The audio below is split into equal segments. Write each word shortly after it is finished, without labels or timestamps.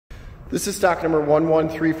This is stock number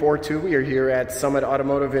 11342. We are here at Summit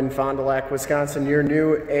Automotive in Fond du Lac, Wisconsin, your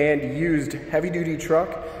new and used heavy-duty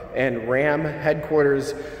truck and Ram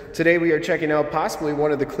headquarters. Today we are checking out possibly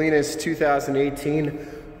one of the cleanest 2018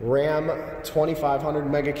 Ram 2500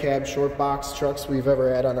 Megacab Shortbox trucks we've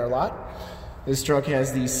ever had on our lot. This truck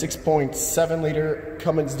has the 6.7 liter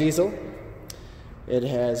Cummins diesel. It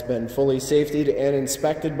has been fully safetied and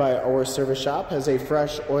inspected by our service shop, has a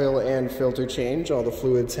fresh oil and filter change. All the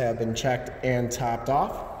fluids have been checked and topped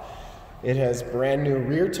off. It has brand new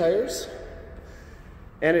rear tires,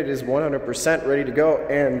 and it is 100% ready to go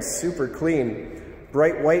and super clean.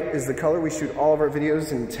 Bright white is the color. We shoot all of our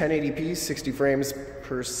videos in 1080p, 60 frames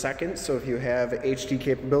per second. So if you have HD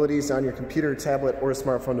capabilities on your computer, tablet, or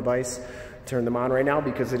smartphone device, turn them on right now,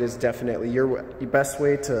 because it is definitely your best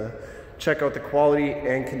way to check out the quality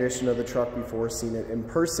and condition of the truck before seeing it in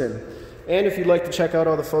person. And if you'd like to check out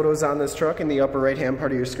all the photos on this truck, in the upper right hand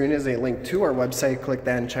part of your screen is a link to our website. Click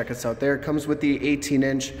that and check us out there. It comes with the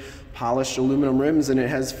 18-inch polished aluminum rims, and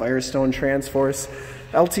it has Firestone Transforce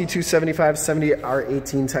LT275/70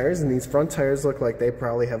 R18 tires, and these front tires look like they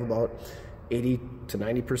probably have about 80 to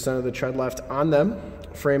 90% of the tread left on them.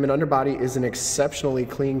 Frame and underbody is in exceptionally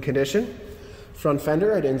clean condition. Front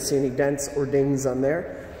fender, I didn't see any dents or dings on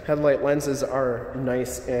there. Headlight lenses are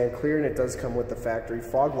nice and clear, and it does come with the factory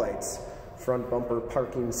fog lights. Front bumper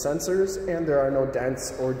parking sensors, and there are no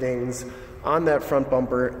dents or dings on that front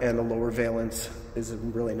bumper, and the lower valence is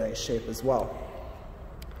in really nice shape as well.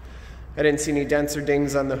 I didn't see any dents or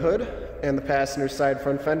dings on the hood, and the passenger side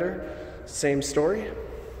front fender, same story.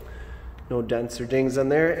 No dents or dings on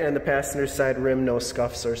there, and the passenger side rim, no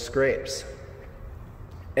scuffs or scrapes.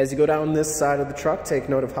 As you go down this side of the truck, take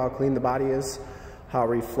note of how clean the body is, how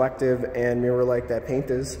reflective and mirror-like that paint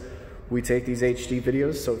is. We take these HD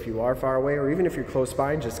videos, so if you are far away, or even if you're close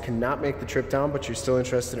by and just cannot make the trip down, but you're still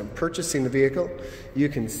interested in purchasing the vehicle, you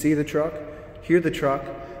can see the truck, hear the truck,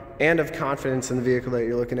 and have confidence in the vehicle that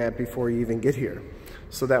you're looking at before you even get here.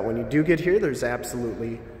 So that when you do get here, there's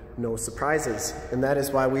absolutely no surprises. And that is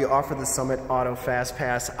why we offer the Summit Auto Fast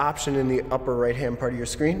Pass option in the upper right-hand part of your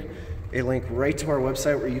screen. A link right to our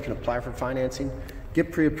website where you can apply for financing, get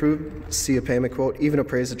pre-approved, see a payment quote, even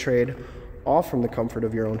appraise a trade, all from the comfort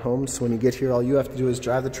of your own home. So when you get here, all you have to do is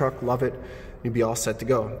drive the truck, love it, and you'll be all set to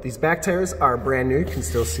go. These back tires are brand new. You can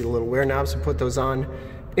still see the little wear knobs. We put those on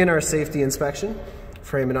in our safety inspection.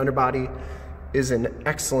 Frame and underbody is in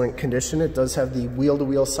excellent condition. It does have the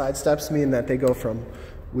wheel-to-wheel side steps, meaning that they go from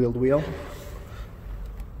wheel to wheel.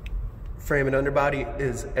 Frame and underbody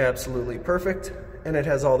is absolutely perfect, and it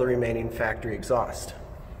has all the remaining factory exhaust.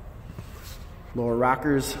 Lower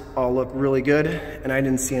rockers all look really good, and I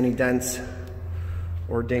didn't see any dents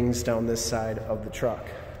or dings down this side of the truck.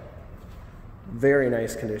 Very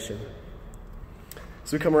nice condition.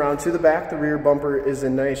 So we come around to the back. The rear bumper is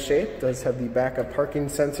in nice shape. Does have the backup parking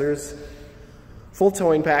sensors. Full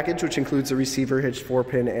towing package, which includes a receiver hitch,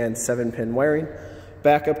 4-pin and 7-pin wiring.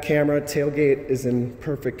 Backup camera. Tailgate is in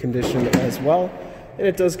perfect condition as well. And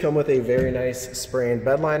it does come with a very nice spray and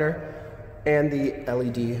bed liner and the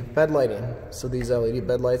LED bed lighting. So these LED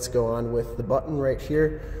bed lights go on with the button right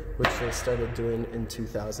here, which they started doing in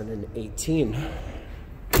 2018.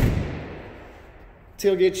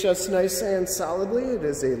 Tailgate shuts nice and solidly. It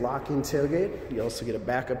is a locking tailgate. You also get a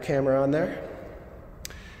backup camera on there.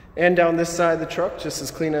 And down this side of the truck, just as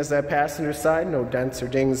clean as that passenger side, no dents or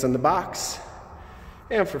dings in the box.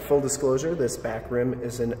 And for full disclosure, this back rim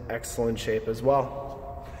is in excellent shape as well.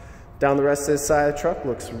 Down the rest of this side of the truck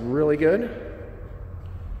looks really good.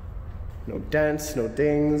 No dents, no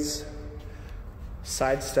dings.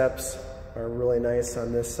 Side steps are really nice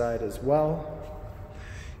on this side as well.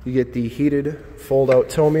 You get the heated fold-out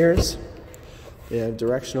tow mirrors. They have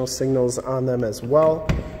directional signals on them as well,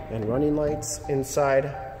 and running lights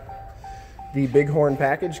inside. The Bighorn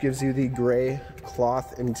package gives you the gray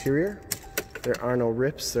cloth interior. There are no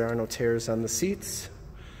rips, there are no tears on the seats.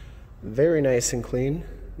 Very nice and clean.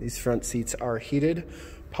 These front seats are heated.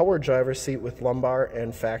 Power driver seat with lumbar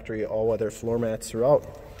and factory all-weather floor mats throughout.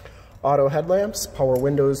 Auto headlamps, power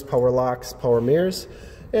windows, power locks, power mirrors,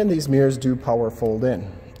 and these mirrors do power fold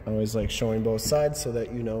in. I always like showing both sides so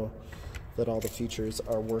that you know that all the features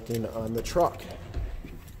are working on the truck.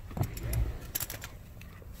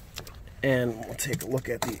 And we'll take a look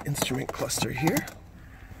at the instrument cluster here.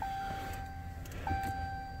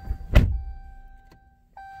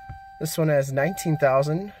 This one has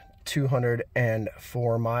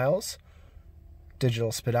 19,204 miles,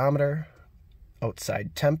 digital speedometer,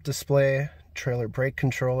 outside temp display, trailer brake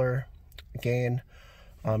controller, gain.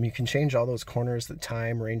 You can change all those corners, the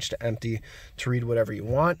time, range to empty, to read whatever you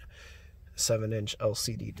want. 7-inch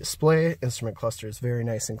LCD display. Instrument cluster is very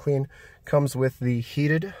nice and clean. Comes with the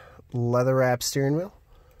heated leather-wrapped steering wheel,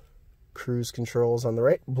 cruise controls on the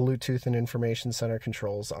right, Bluetooth and information center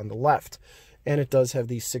controls on the left. And it does have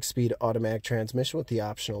the 6-speed automatic transmission with the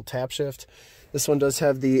optional tap shift. This one does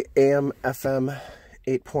have the AM, FM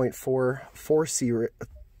 8.4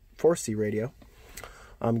 4C radio.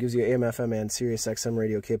 Gives you AM, FM, and Sirius XM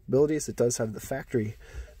radio capabilities. It does have the factory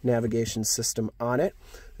navigation system on it.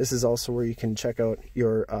 This is also where you can check out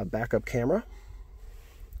your backup camera.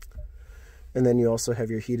 And then you also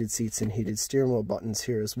have your heated seats and heated steering wheel buttons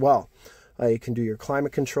here as well. You can do your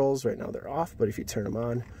climate controls. Right now they're off, but if you turn them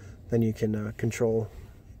on, then you can control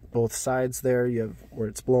both sides there. You have where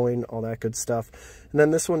it's blowing, all that good stuff. And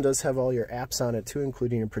then this one does have all your apps on it too,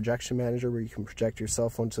 including your projection manager, where you can project your cell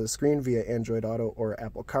phone to the screen via Android Auto or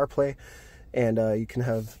Apple CarPlay. And you can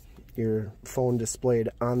have your phone displayed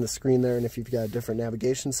on the screen there. And if you've got a different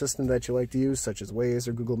navigation system that you like to use, such as Waze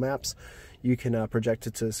or Google Maps, you can project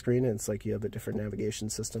it to the screen, and it's like you have a different navigation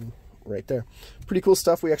system right there. Pretty cool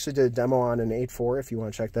stuff. We actually did a demo on an 8.4. If you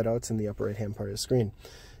want to check that out, it's in the upper right hand part of the screen.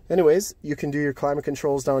 Anyways, you can do your climate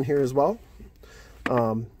controls down here as well.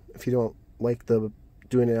 If you don't like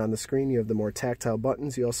doing it on the screen, you have the more tactile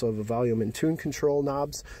buttons. You also have a volume and tune control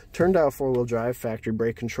knobs, turn dial 4-wheel drive, factory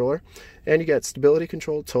brake controller, and you got stability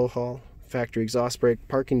control, tow haul, factory exhaust brake,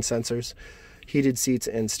 parking sensors, heated seats,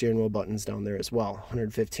 and steering wheel buttons down there as well.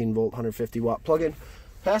 115 volt, 150 watt plug-in.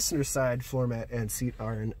 Passenger side floor mat and seat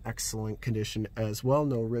are in excellent condition as well.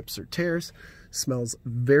 No rips or tears. Smells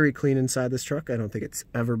very clean inside this truck. I don't think it's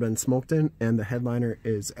ever been smoked in, and the headliner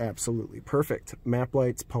is absolutely perfect. Map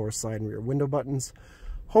lights, power slide and rear window buttons,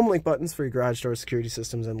 Homelink buttons for your garage door security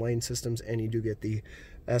systems and lane systems, and you do get the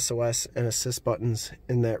SOS and assist buttons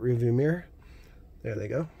in that rearview mirror. There they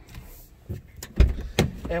go.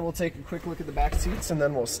 And we'll take a quick look at the back seats, and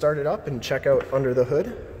then we'll start it up and check out under the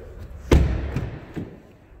hood.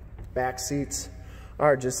 Back seats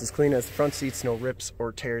are just as clean as the front seats, no rips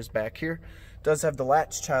or tears back here. Does have the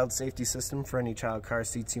Latch child safety system for any child car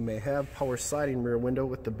seats you may have. Power sliding rear window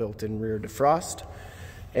with the built-in rear defrost.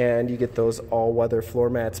 And you get those all-weather floor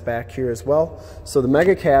mats back here as well. So the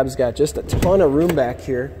Megacab's got just a ton of room back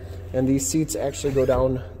here, and these seats actually go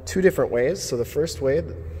down 2 different ways. So the first way,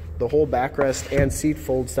 the whole backrest and seat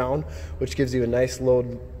folds down, which gives you a nice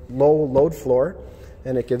low load floor,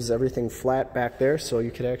 and it gives everything flat back there, so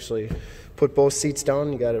you can actually put both seats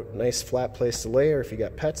down. You got a nice flat place to lay, or if you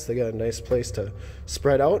got pets, they got a nice place to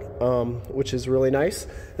spread out, which is really nice.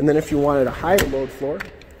 And then if you wanted a higher load floor,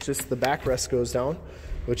 just the backrest goes down,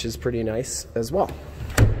 which is pretty nice as well.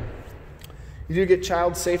 You do get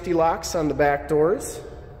child safety locks on the back doors,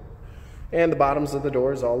 and the bottoms of the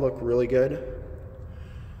doors all look really good.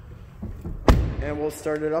 And we'll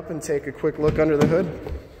start it up and take a quick look under the hood.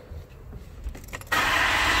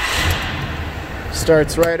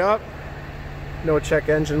 Starts right up. No check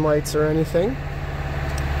engine lights or anything.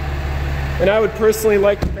 And I would personally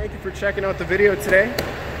like to thank you for checking out the video today.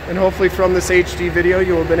 And hopefully from this HD video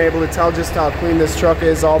you will have been able to tell just how clean this truck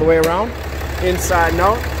is all the way around, inside and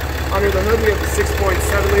out. Under the hood we have the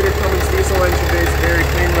 6.7 liter Cummins diesel engine base, very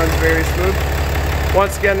clean, runs very smooth.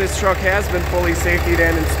 Once again, this truck has been fully safetied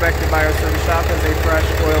and inspected by our service shop as a fresh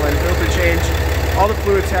oil and filter change. All the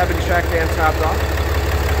fluids have been checked and topped off.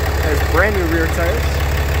 Has brand new rear tires.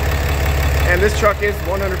 And this truck is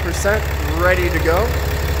 100% ready to go.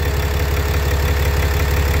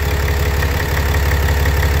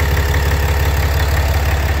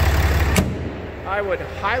 I would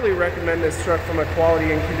highly recommend this truck from a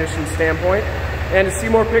quality and condition standpoint. And to see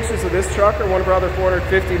more pictures of this truck or one of our other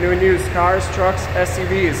 450 new and used cars, trucks,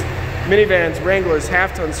 SUVs, minivans, Wranglers,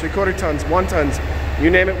 half tons, 3/4 tons, 1 tons, you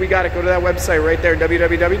name it, we got it. Go to that website right there,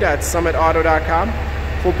 www.summitauto.com.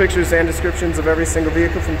 Full pictures and descriptions of every single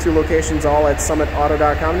vehicle from 2 locations, all at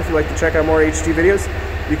summitauto.com. If you'd like to check out more HD videos,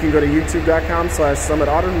 you can go to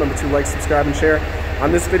youtube.com/summitauto. Remember to like, subscribe, and share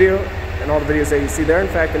on this video and all the videos that you see there. In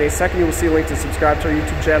fact, in a second, you will see a link to subscribe to our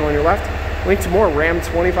YouTube channel on your left. Link to more Ram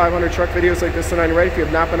 2500 truck videos like this one on your right. If you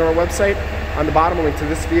have not been to our website, on the bottom, a link to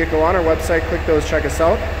this vehicle on our website. Click those, check us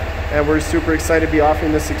out. And we're super excited to be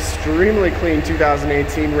offering this extremely clean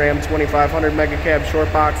 2018 Ram 2500 Megacab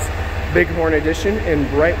Shortbox Bighorn Edition in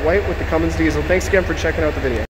bright white with the Cummins diesel. Thanks again for checking out the video.